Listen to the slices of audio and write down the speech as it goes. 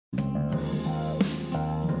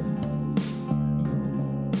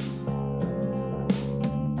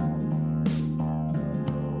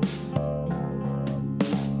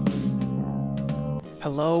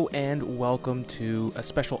Hello and welcome to a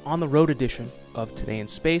special on-the-road edition of Today in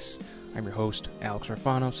Space. I'm your host, Alex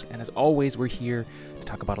Orfanos, and as always, we're here to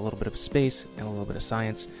talk about a little bit of space and a little bit of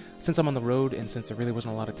science. Since I'm on the road and since there really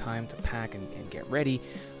wasn't a lot of time to pack and get ready,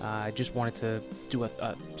 I just wanted to do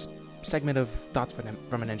a segment of thoughts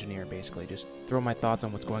from an engineer, basically. Just throw my thoughts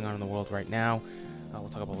on what's going on in the world right now. We'll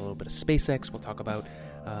talk about a little bit of SpaceX, we'll talk about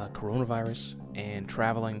coronavirus and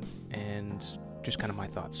traveling and just kind of my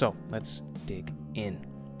thoughts. So let's dig in.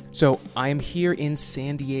 So I am here in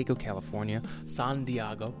San Diego, California. San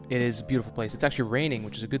Diego. It is a beautiful place. It's actually raining,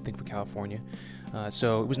 which is a good thing for California.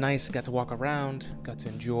 So it was nice. Got to walk around, got to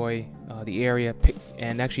enjoy the area,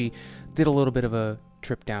 and actually did a little bit of a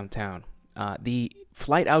trip downtown. The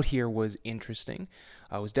flight out here was interesting.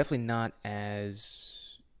 It was definitely not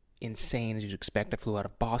as insane as you'd expect. I flew out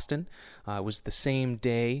of Boston. It was the same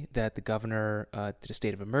day that the governor did a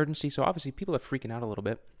state of emergency, so obviously people are freaking out a little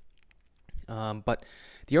bit. But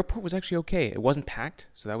the airport was actually okay. It wasn't packed,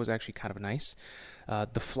 so that was actually kind of nice.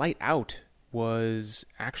 The flight out was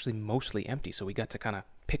actually mostly empty, so we got to kind of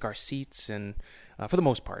pick our seats, and for the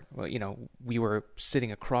most part, we were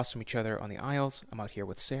sitting across from each other on the aisles. I'm out here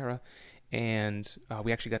with Sarah, and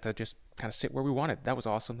we actually got to just kind of sit where we wanted. That was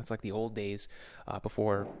awesome. That's like the old days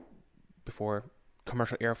before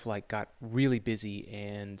commercial air flight got really busy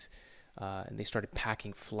and they started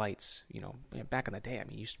packing flights. Back in the day,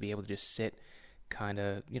 you used to be able to just sit kind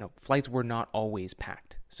of, flights were not always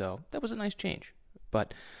packed. So that was a nice change.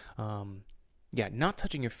 But, not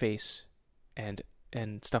touching your face and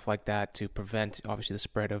stuff like that to prevent, obviously, the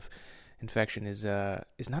spread of infection is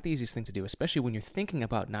not the easiest thing to do, especially when you're thinking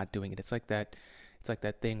about not doing it. It's like that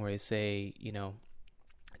thing where they say,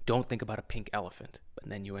 don't think about a pink elephant, but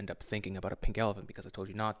then you end up thinking about a pink elephant because I told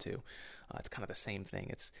you not to. It's kind of the same thing.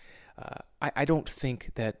 It's I don't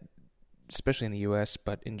think that, especially in the U.S.,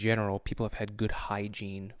 but in general, people have had good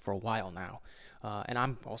hygiene for a while now. And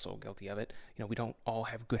I'm also guilty of it. We don't all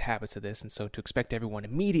have good habits of this, and so to expect everyone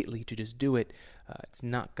immediately to just do it, it's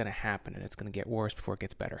not going to happen, and it's going to get worse before it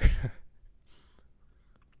gets better.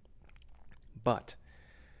 But,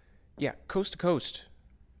 coast to coast,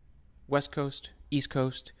 West Coast, East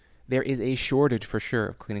Coast, there is a shortage for sure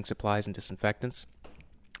of cleaning supplies and disinfectants.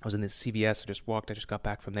 I was in this CVS, I just got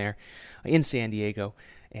back from there in San Diego,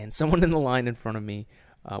 and someone in the line in front of me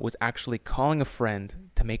was actually calling a friend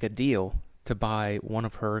to make a deal to buy one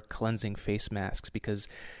of her cleansing face masks because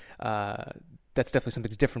that's definitely something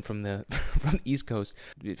that's different from the from the East Coast.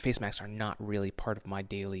 Face masks are not really part of my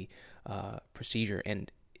daily procedure,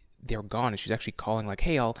 and they're gone. And she's actually calling like,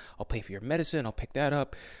 "Hey, I'll pay for your medicine. I'll pick that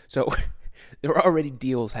up." So there are already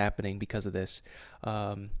deals happening because of this,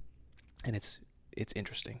 and it's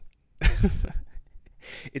interesting.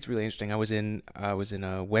 It's really interesting. I was in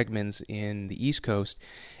Wegmans in the East Coast,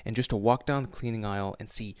 and just to walk down the cleaning aisle and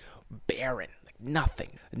see barren, like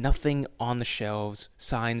nothing on the shelves,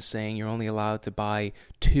 signs saying you're only allowed to buy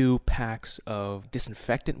 2 packs of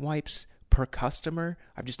disinfectant wipes per customer.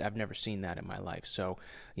 I've never seen that in my life. So,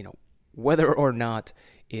 whether or not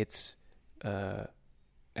it's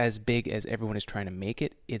as big as everyone is trying to make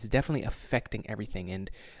it, it's definitely affecting everything. And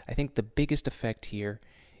I think the biggest effect here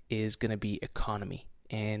is going to be economy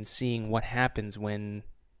and seeing what happens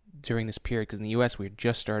during this period. Because in the U.S., we're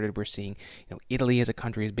seeing, Italy as a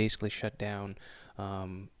country is basically shut down.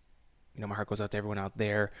 My heart goes out to everyone out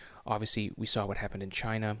there. Obviously, we saw what happened in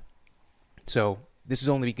China. So this is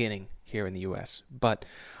only the beginning here in the U.S. But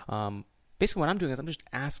basically what I'm doing is I'm just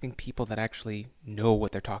asking people that actually know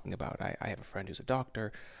what they're talking about. I have a friend who's a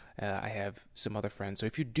doctor. I have some other friends. So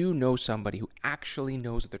if you do know somebody who actually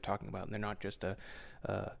knows what they're talking about, and they're not just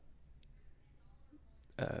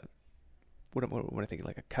what am I thinking,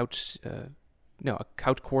 like a couch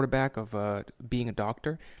quarterback of being a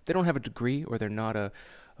doctor. If they don't have a degree, or they're not a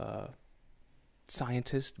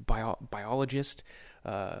scientist, biologist,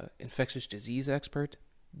 infectious disease expert,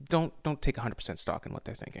 don't take 100% stock in what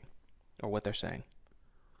they're thinking or what they're saying.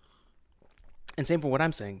 And same for what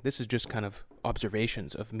I'm saying. This is just kind of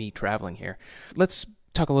observations of me traveling here. Let's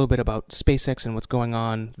talk a little bit about SpaceX and what's going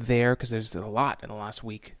on there, because there's a lot in the last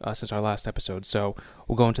week since our last episode. So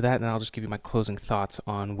we'll go into that, and then I'll just give you my closing thoughts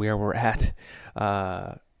on where we're at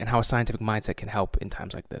and how a scientific mindset can help in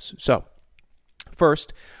times like this. So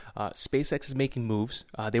first, SpaceX is making moves.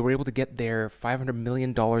 They were able to get their $500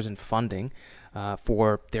 million in funding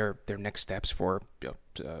for their next steps for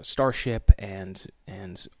Starship and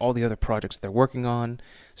all the other projects that they're working on,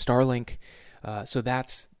 Starlink. So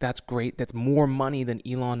that's great. That's more money than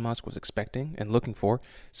Elon Musk was expecting and looking for.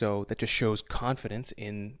 So that just shows confidence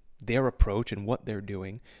in their approach and what they're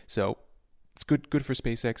doing. So it's good for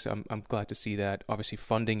SpaceX. I'm glad to see that. Obviously,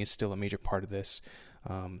 funding is still a major part of this.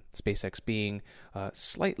 SpaceX being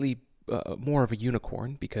slightly more of a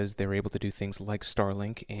unicorn because they're able to do things like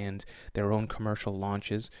Starlink and their own commercial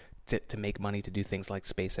launches to make money to do things like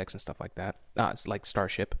SpaceX and stuff like that, like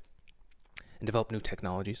Starship, and develop new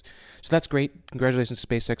technologies. So that's great. Congratulations to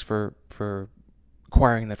SpaceX for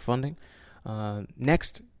acquiring that funding.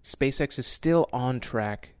 Next, SpaceX is still on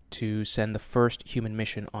track to send the first human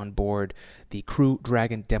mission on board the Crew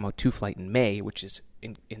Dragon Demo 2 flight in May, which is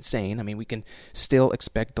insane. I mean, we can still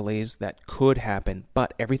expect delays that could happen,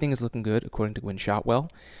 but everything is looking good according to Gwynne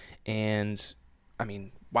Shotwell. And I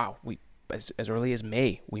mean, wow, as early as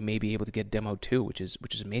May, we may be able to get Demo 2, which is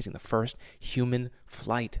amazing. The first human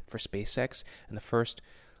flight for SpaceX and the first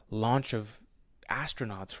launch of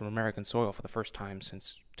astronauts from American soil for the first time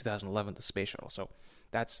since 2011, the space shuttle. So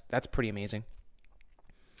that's pretty amazing.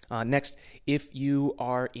 Next, if you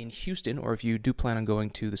are in Houston, or if you do plan on going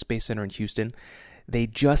to the Space Center in Houston, they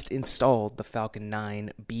just installed the Falcon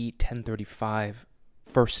 9 B-1035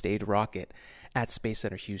 first stage rocket at Space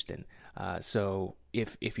Center Houston. So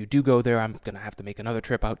if you do go there, I'm going to have to make another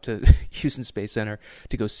trip out to Houston Space Center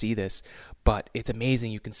to go see this. But it's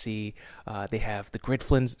amazing. You can see they have the grid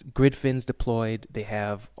fins deployed. They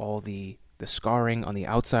have all the scarring on the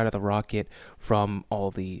outside of the rocket from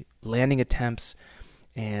all the landing attempts.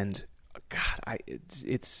 And God,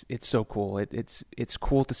 it's so cool. It's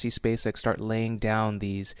cool to see SpaceX start laying down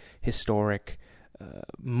these historic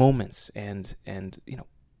moments, and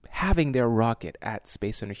having their rocket at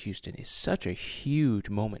Space Center Houston is such a huge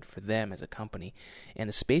moment for them as a company and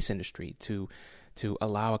the space industry to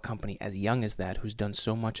allow a company as young as that, who's done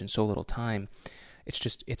so much in so little time.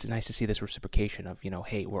 It's nice to see this reciprocation of,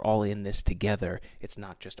 hey, we're all in this together. It's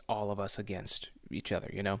not just all of us against each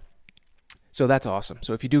other, So that's awesome.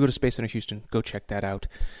 So if you do go to Space Center Houston, go check that out.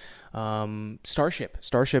 Starship,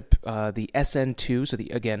 the SN2. So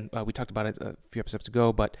we talked about it a few episodes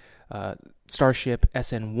ago, but Starship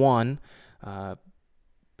SN1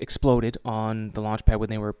 exploded on the launch pad when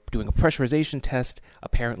they were doing a pressurization test.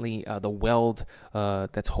 Apparently, the weld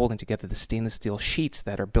that's holding together the stainless steel sheets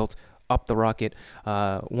that are built up the rocket,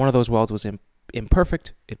 one of those welds was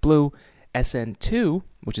imperfect. It blew. SN2,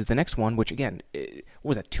 which is the next one, which again, what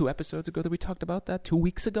was that, 2 episodes ago that we talked about that? 2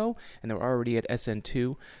 weeks ago? And they were already at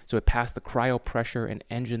SN2. So it passed the cryo pressure and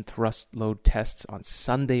engine thrust load tests on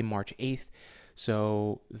Sunday, March 8th.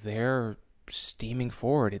 So they're steaming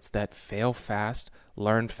forward. It's that fail fast,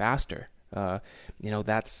 learn faster.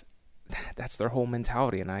 That's their whole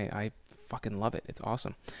mentality, and I fucking love it. It's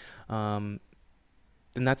awesome. And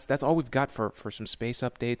that's all we've got for some space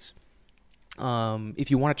updates.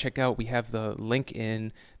 If you want to check out, we have the link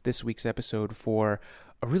in this week's episode for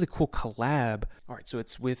a really cool collab. All right, so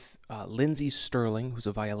it's with Lindsey Sterling, who's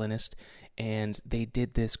a violinist, and they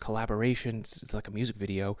did this collaboration. It's like a music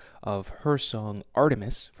video of her song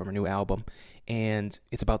Artemis from her new album, and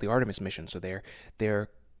it's about the Artemis mission. So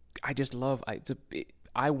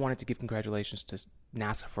I wanted to give congratulations to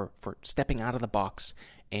NASA for stepping out of the box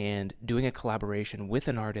and doing a collaboration with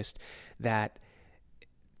an artist that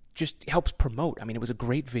just helps promote. I mean, it was a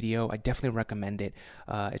great video. I definitely recommend it.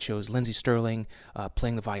 It shows Lindsey Sterling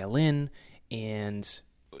playing the violin and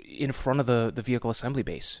in front of the vehicle assembly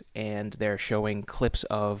base, and they're showing clips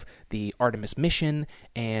of the Artemis mission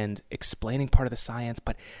and explaining part of the science,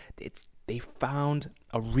 but they found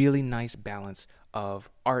a really nice balance of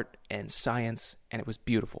art and science, and it was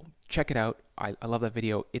beautiful. Check it out. I love that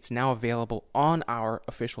video. It's now available on our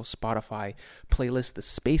official Spotify playlist, The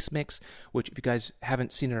Space Mix, which if you guys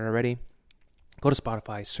haven't seen it already, go to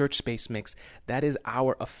Spotify, search Space Mix. That is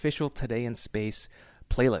our official Today in Space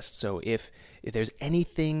playlist. So if there's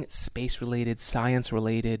anything space-related,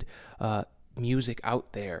 science-related music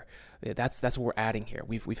out there, that's what we're adding here.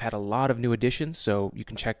 We've had a lot of new additions, so you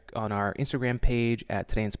can check on our Instagram page at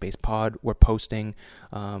Today in Space Pod. We're posting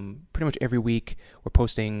pretty much every week. We're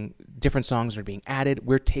posting different songs that are being added.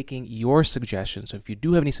 We're taking your suggestions. So if you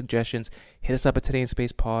do have any suggestions, hit us up at Today in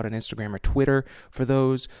Space Pod on Instagram or Twitter for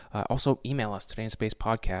those. Also, email us,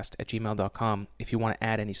 todayinspacepodcast@gmail.com, if you want to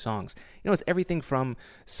add any songs. It's everything from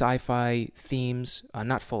sci-fi themes,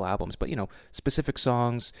 not full albums, but, specific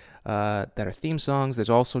songs that are theme songs. There's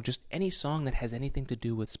also just any song that has anything to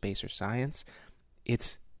do with space or science.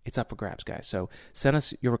 It's up for grabs, guys. So send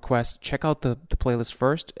us your requests. Check out the playlist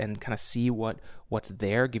first and kind of see what's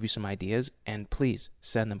there, give you some ideas, and please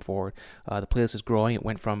send them forward. The playlist is growing. It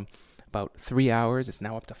went from about 3 hours. It's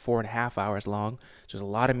now up to 4.5 hours long. So there's a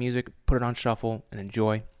lot of music. Put it on shuffle and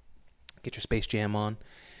enjoy. Get your Space Jam on.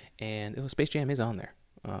 And Space Jam is on there.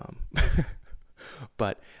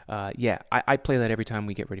 But I play that every time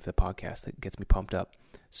we get ready for the podcast. It gets me pumped up.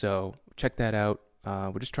 So check that out.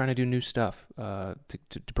 We're just trying to do new stuff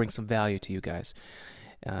to bring some value to you guys.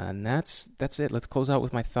 And that's it. Let's close out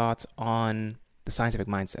with my thoughts on the scientific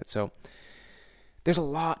mindset. So there's a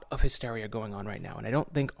lot of hysteria going on right now, and I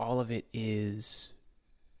don't think all of it is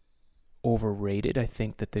overrated. I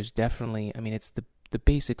think that there's definitely, it's the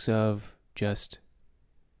basics of just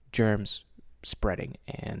germs spreading.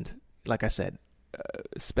 And like I said,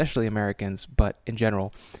 especially Americans, but in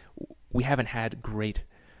general, we haven't had great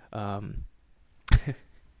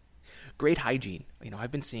great hygiene.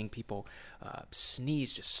 I've been seeing people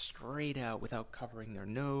sneeze just straight out without covering their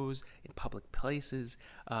nose in public places.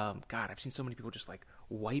 God, I've seen so many people just like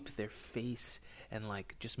wipe their face and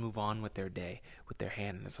like just move on with their day with their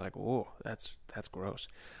hand. And it's like, whoa, that's gross.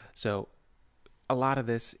 So a lot of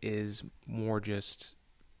this is more just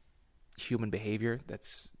human behavior.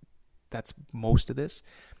 That's most of this.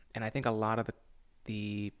 And I think a lot of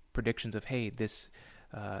the predictions of, hey, this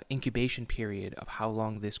incubation period of how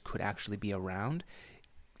long this could actually be around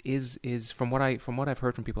is from what I've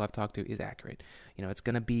heard from people I've talked to is accurate. It's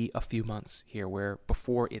going to be a few months here where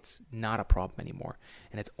before it's not a problem anymore,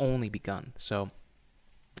 and it's only begun. So,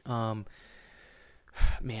 man,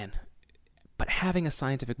 but having a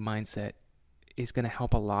scientific mindset is going to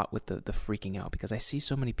help a lot with the freaking out, because I see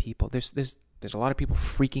so many people. There's a lot of people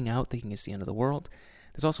freaking out, thinking it's the end of the world.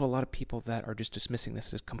 There's also a lot of people that are just dismissing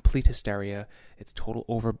this as complete hysteria. It's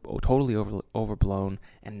totally overblown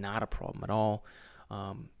and not a problem at all.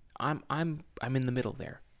 I'm in the middle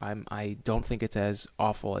there. I don't think it's as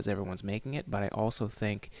awful as everyone's making it, but I also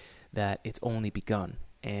think that it's only begun.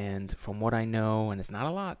 And from what I know, and it's not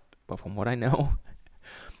a lot, but from what I know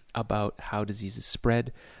about how diseases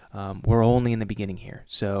spread, we're only in the beginning here.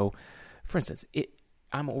 So, for instance,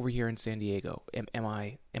 I'm over here in San Diego. Am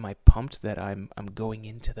I pumped that I'm going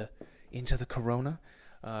into the corona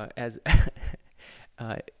as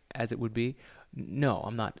it would be? No,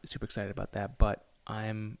 I'm not super excited about that, but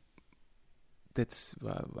I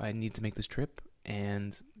need to make this trip,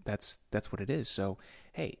 and that's what it is. So,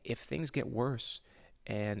 hey, if things get worse,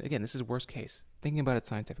 and again, this is worst case, thinking about it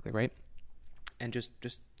scientifically, right? And just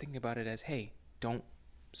thinking about it as, hey, don't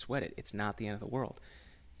sweat it. It's not the end of the world.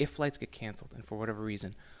 If flights get canceled and for whatever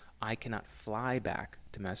reason I cannot fly back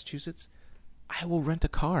to Massachusetts, I will rent a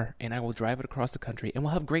car and I will drive it across the country and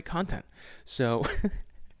we'll have great content. So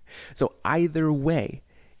either way,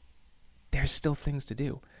 there's still things to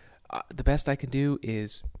do. The best I can do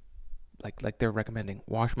is, like they're recommending,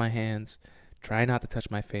 wash my hands, try not to touch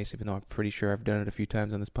my face, even though I'm pretty sure I've done it a few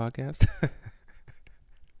times on this podcast.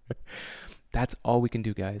 That's all we can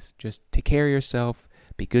do, guys. Just take care of yourself,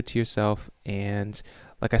 be good to yourself, and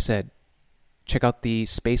like I said, check out the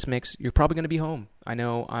Space Mix. You're probably going to be home. I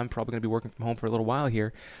know I'm probably going to be working from home for a little while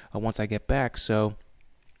here once I get back, so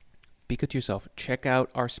be good to yourself. Check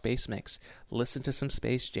out our Space Mix. Listen to some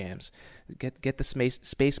space jams. Get the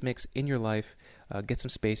space mix in your life. Get some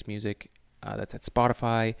space music. That's at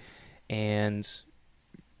Spotify. And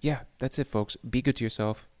yeah, that's it, folks. Be good to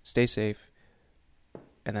yourself. Stay safe.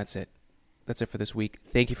 And that's it. That's it for this week.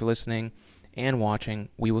 Thank you for listening and watching.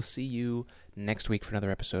 We will see you next week for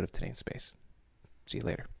another episode of Today in Space. See you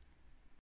later.